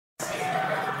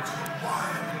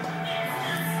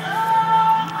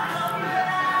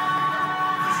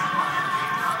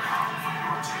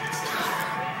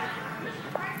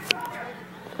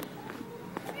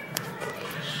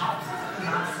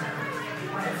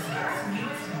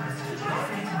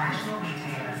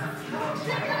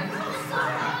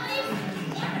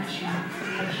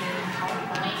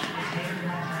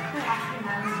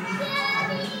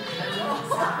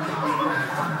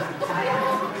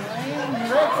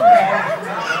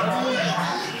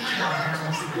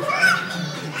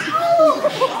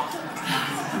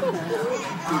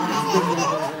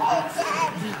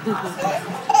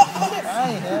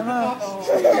Hi, Emma.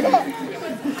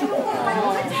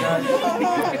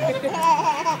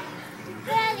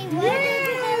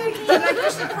 Is that like your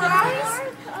surprise?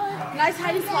 Nice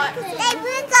hiding spot. You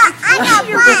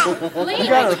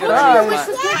got a prize.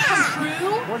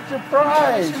 What's your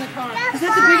prize? Is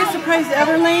that the biggest surprise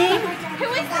ever, Lane? Who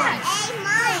is that?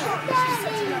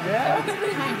 Yeah?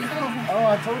 Oh,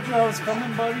 I told you I was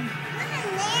coming, buddy.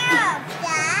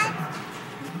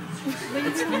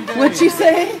 What'd you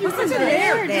say? What's in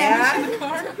there, Dad?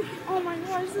 Oh my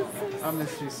gosh, that's so I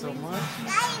miss you so much.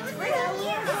 Daddy.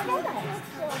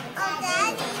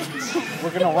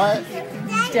 We're gonna what?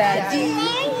 Daddy.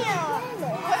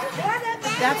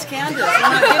 That's Candace. We're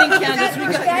not getting Candace. We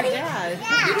got your dad.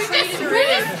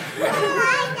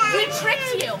 We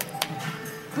tricked you.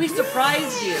 We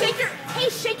surprised you.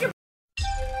 Shake your.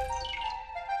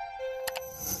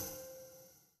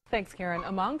 Thanks, Karen.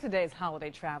 Among today's holiday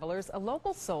travelers, a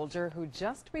local soldier who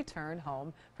just returned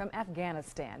home from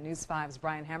Afghanistan. News 5's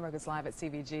Brian Hamrick is live at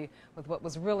CVG with what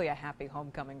was really a happy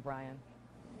homecoming, Brian.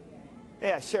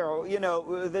 Yeah, Cheryl, you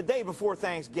know, the day before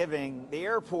Thanksgiving, the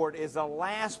airport is the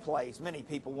last place many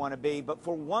people want to be. But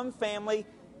for one family,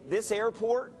 this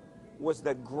airport was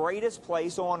the greatest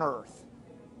place on earth.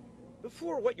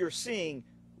 Before what you're seeing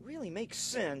really makes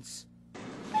sense,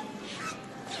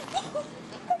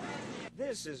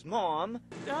 this is Mom.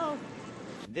 Oh.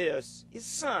 This is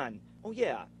Son. Oh,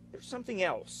 yeah, there's something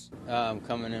else. I'm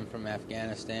coming in from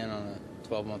Afghanistan on a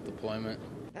 12-month deployment.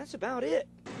 That's about it.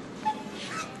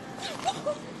 I'm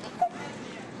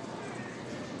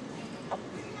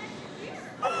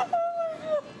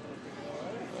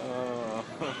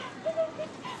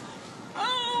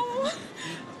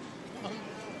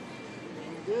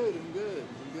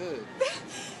good.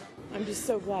 I'm just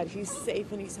so glad he's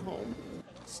safe and he's home.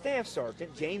 Staff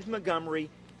Sergeant James Montgomery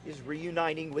is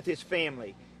reuniting with his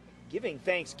family, giving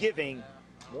Thanksgiving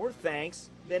more thanks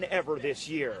than ever this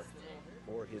year.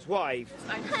 For his wife,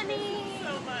 Honey,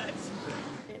 so much.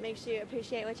 It makes you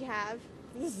appreciate what you have.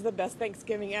 This is the best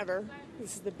Thanksgiving ever.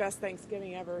 This is the best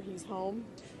Thanksgiving ever. He's home,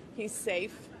 he's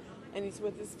safe, and he's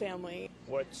with his family.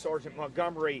 what Sergeant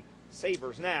Montgomery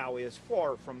savors now is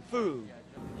far from food.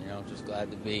 You know, just glad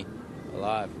to be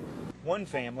alive. One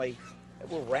family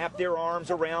that will wrap their arms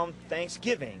around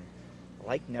Thanksgiving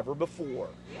like never before.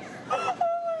 Don't laugh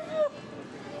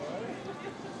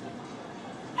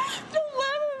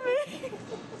at me.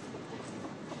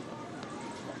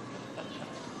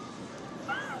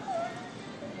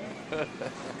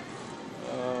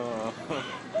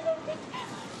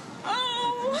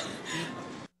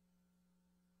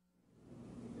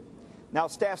 Now,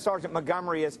 Staff Sergeant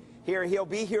Montgomery is here. He'll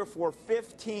be here for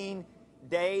 15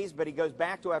 days, but he goes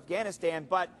back to Afghanistan.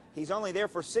 But he's only there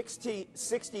for 60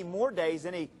 more days,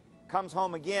 then he comes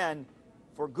home again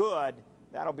for good.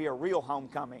 That'll be a real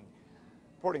homecoming.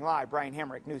 Reporting live, Brian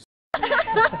Hamrick, News. I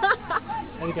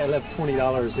think I left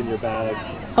 $20 in your bag.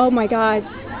 Oh my God.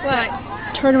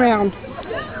 What? Turn around.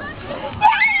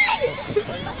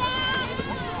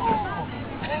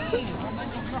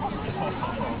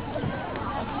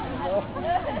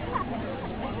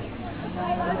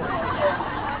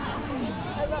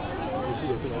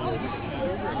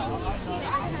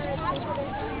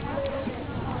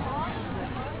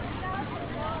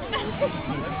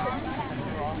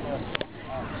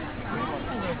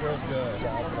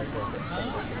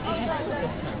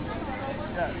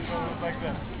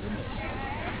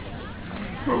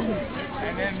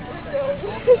 And then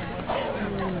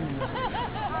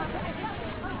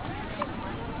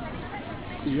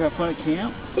did you have fun at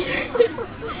camp?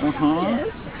 Uh-huh.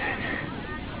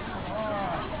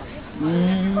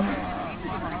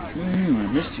 I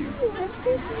missed you.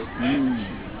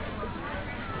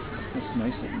 That's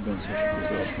nice that you've been such a good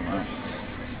girl for mine.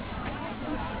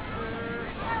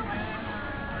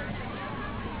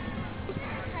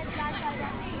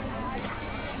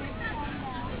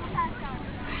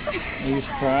 Are you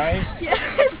surprised? Yes.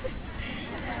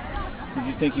 Did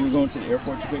you think you were going to the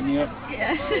airport to pick me up?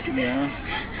 Yes. Yeah?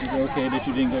 Is it okay that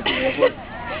you didn't go to the airport?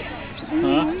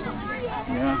 Huh?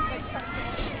 Yeah?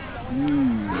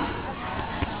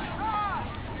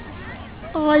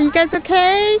 Oh, are you guys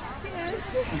okay?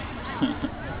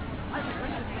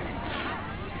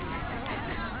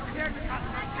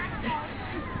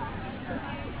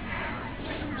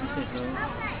 say hello?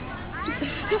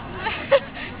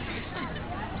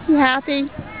 You happy?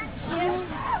 Wow.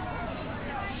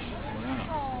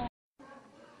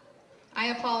 I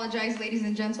apologize, ladies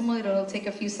and gentlemen. It'll take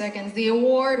a few seconds. The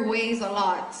award weighs a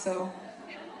lot, so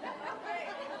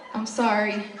I'm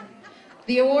sorry.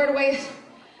 The award weighs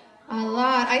a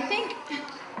lot. I think.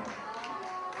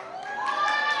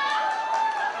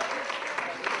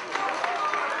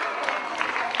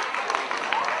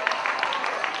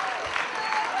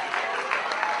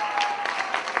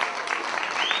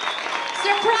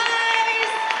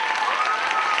 Surprise!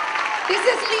 This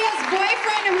is Leah's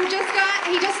boyfriend who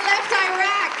he just left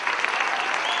Iraq.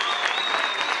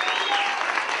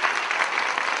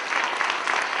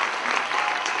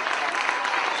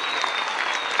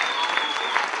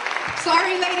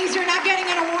 Sorry, ladies, you're not getting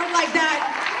an award like that.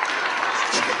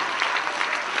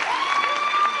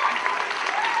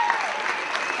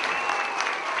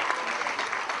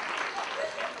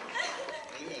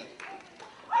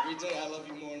 Every day I love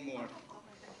you more and more.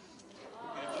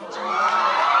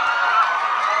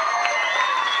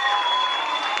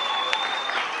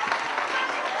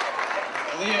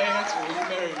 Leah, answer, will you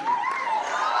marry me?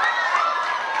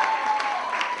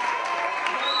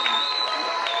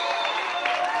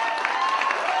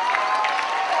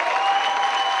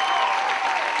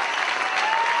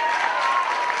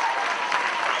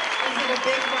 Is it a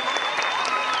big rock?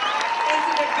 Is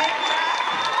it a big rock?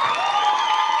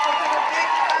 Is it a big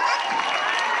rock?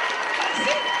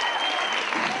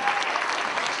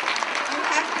 You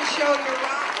have to show your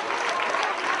rock.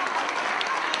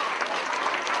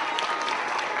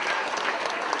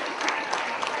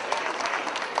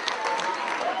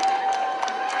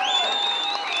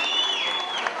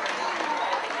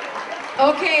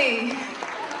 Okay,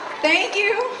 thank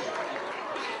you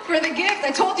for the gift.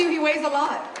 I told you he weighs a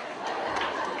lot.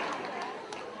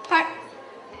 Hi.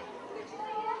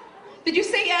 Did you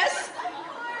say yes?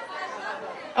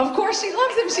 Of course she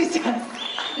loves him, she says.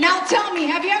 Now tell me,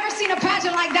 have you ever seen a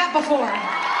pageant like that before?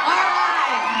 All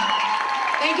right.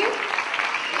 Thank you.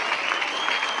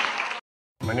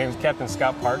 My name is Captain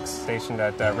Scott Parks, stationed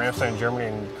at Ramstein, Germany,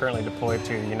 and currently deployed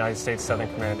to the United States Southern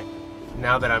Command.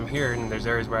 Now that I'm here and there's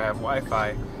areas where I have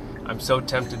Wi-Fi, I'm so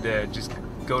tempted to just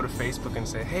go to Facebook and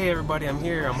say, hey everybody, I'm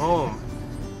here, I'm home.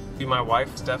 My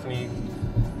wife, Stephanie,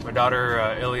 my daughter,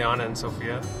 Ileana and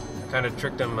Sophia, kind of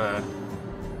tricked them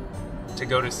to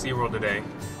go to SeaWorld today.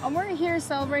 We're here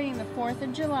celebrating the 4th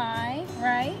of July,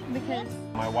 right? Because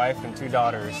My wife and two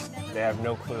daughters, they have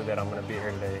no clue that I'm going to be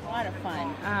here today. a lot of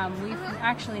fun. We've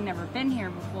actually never been here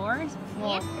before.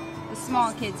 Well, the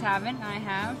small kids haven't, I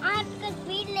have. Because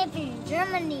we live in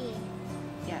Germany.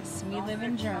 Yes, we live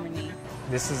in Germany.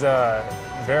 This is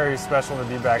very special to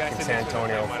be back in San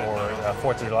Antonio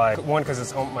for 4th of July. One, because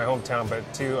it's my hometown, but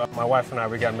two, my wife and I,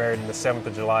 we got married on the 7th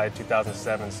of July,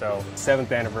 2007, so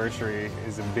 7th anniversary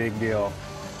is a big deal,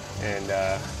 and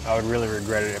I would really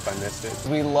regret it if I missed it.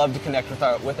 We love to connect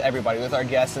with everybody, with our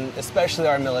guests, and especially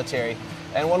our military.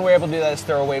 And one way we're able to do that is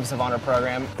through our Waves of Honor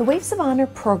program. The Waves of Honor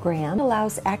program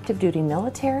allows active duty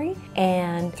military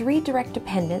and 3 direct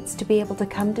dependents to be able to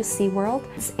come to SeaWorld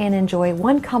and enjoy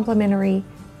 1 complimentary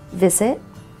visit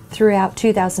throughout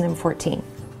 2014.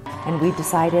 And we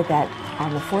decided that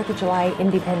on the 4th of July,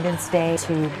 Independence Day,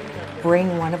 to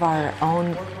bring one of our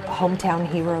own hometown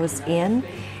heroes in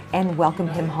and welcome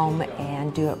him home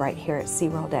and do it right here at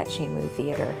SeaWorld at Shamu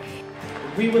Theater.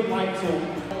 We would like to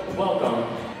welcome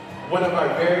one of our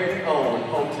very own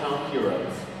hometown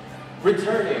heroes,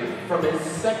 returning from his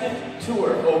 2nd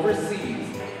tour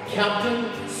overseas, Captain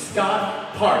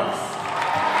Scott Parks.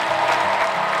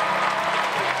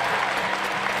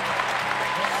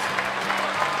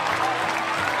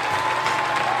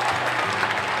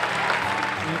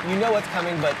 You know what's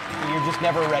coming, but you're just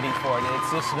never ready for it.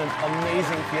 It's just an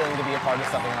amazing feeling to be a part of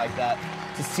something like that,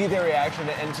 to see their reaction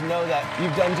and to know that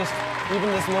you've done just even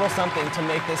this little something to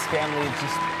make this family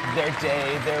just their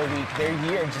day, their week, their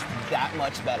year just that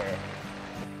much better.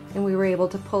 And we were able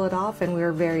to pull it off, and we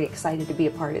were very excited to be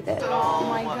a part of it. Oh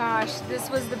my gosh, this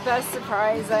was the best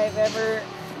surprise I've ever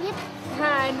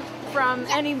had from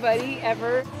anybody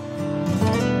ever.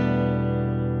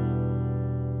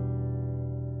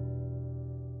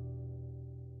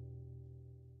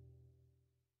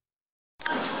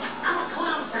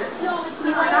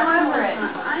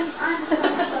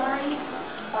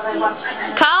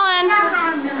 Colin!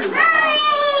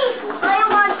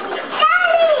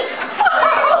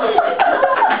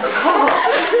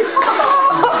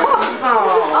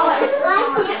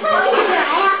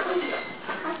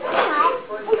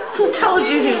 Who told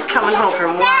you he was coming home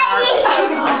from work?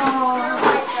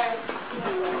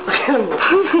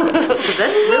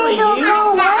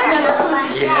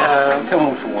 come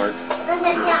home from work.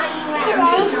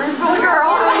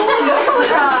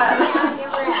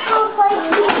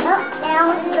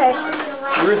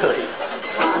 Really?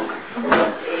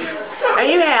 Are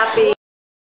you happy?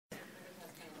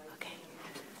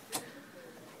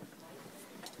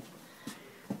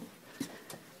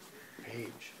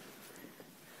 Paige.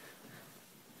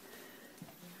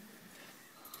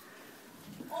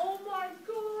 Oh my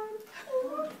God!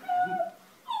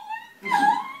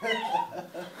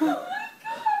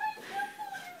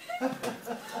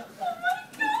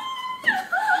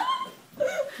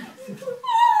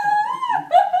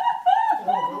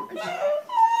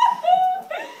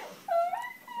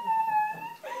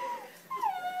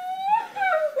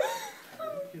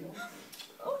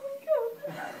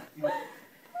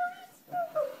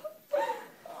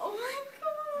 Oh my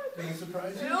God! Any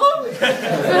surprise? Oh my God!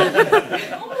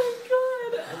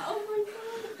 Oh my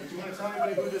God! Do you want to tell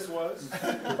anybody who this was?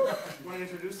 You want to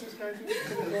introduce this guy to the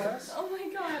class? Oh my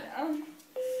God,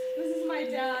 this is my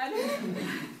dad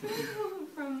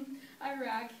from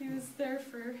Iraq. He was there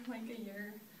for like a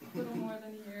year, a little more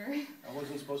than a year. I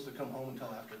wasn't supposed to come home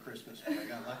until after Christmas, but I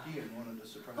got lucky and wanted to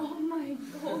surprise you. Oh my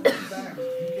God. In fact,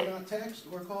 you cannot text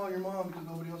or call your mom because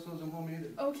nobody else knows I'm home either.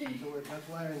 Okay. So that's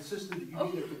why I insisted that you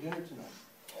be there for dinner tonight.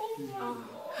 Oh my God.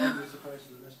 I'll be surprised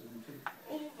to the rest of you too.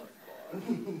 Oh my God.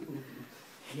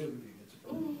 Never be a good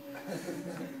surprise.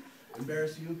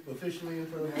 Embarrass you officially in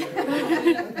front of my Oh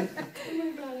my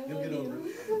God, You'll get over it.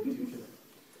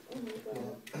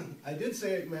 Well, I did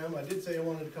say, ma'am, I did say I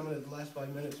wanted to come in at the last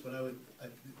 5 minutes, but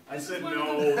I said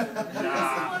no.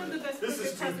 Nah. This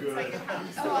is too good.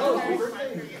 Oh, I'm very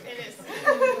happy for you. It is.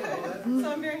 So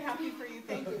I'm very happy for you.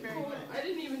 Thank you very much. I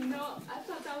didn't even know. I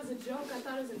thought that was a joke. I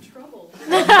thought I was in trouble.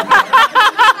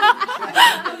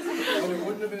 Well, it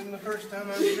wouldn't have been the first time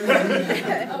I'm sure.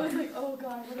 I was like, oh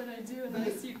God, what did I do? And then I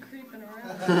see you creeping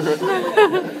around.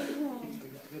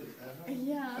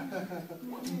 Yeah.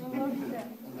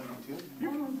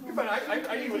 But I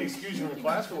didn't even excuse you from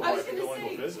class for a while. I could go and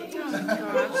go visit.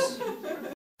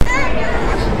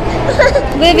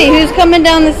 Livy, who's coming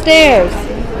down the stairs?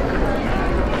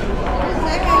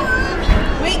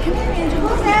 Wait, come here, Angel.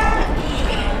 What's that?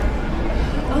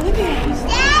 Olivia.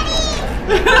 Daddy!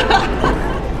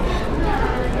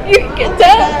 You get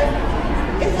that?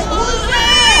 Who's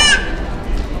that?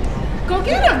 Go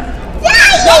get him.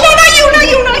 Daddy! No, not you.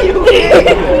 It's not your daddy.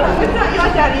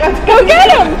 Go get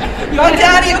him! Your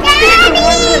daddy. He's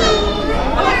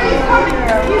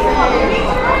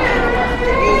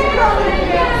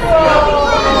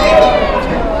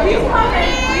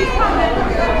coming.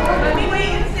 Let me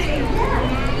wait and see.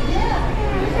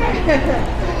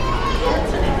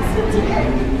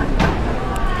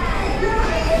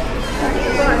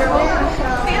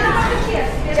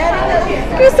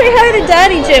 Go say hi to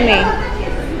Daddy, Jimmy.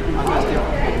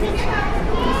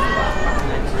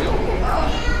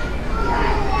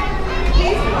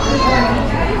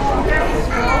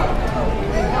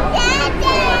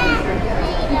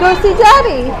 Go see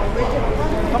Daddy.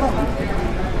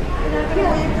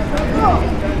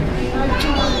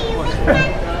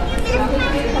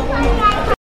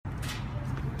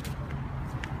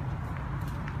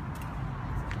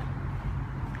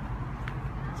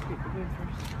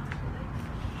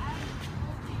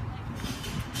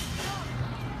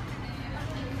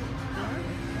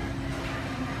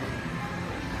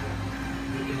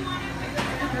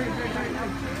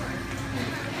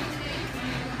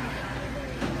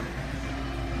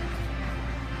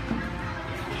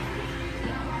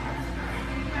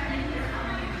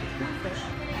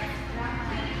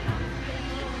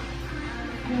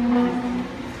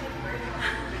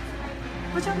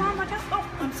 What's your mom?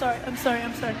 Oh, I'm sorry.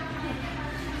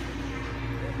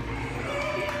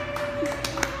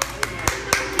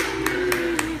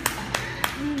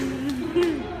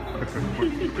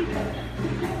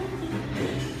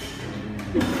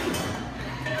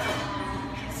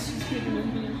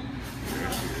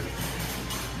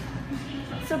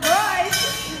 Surprise!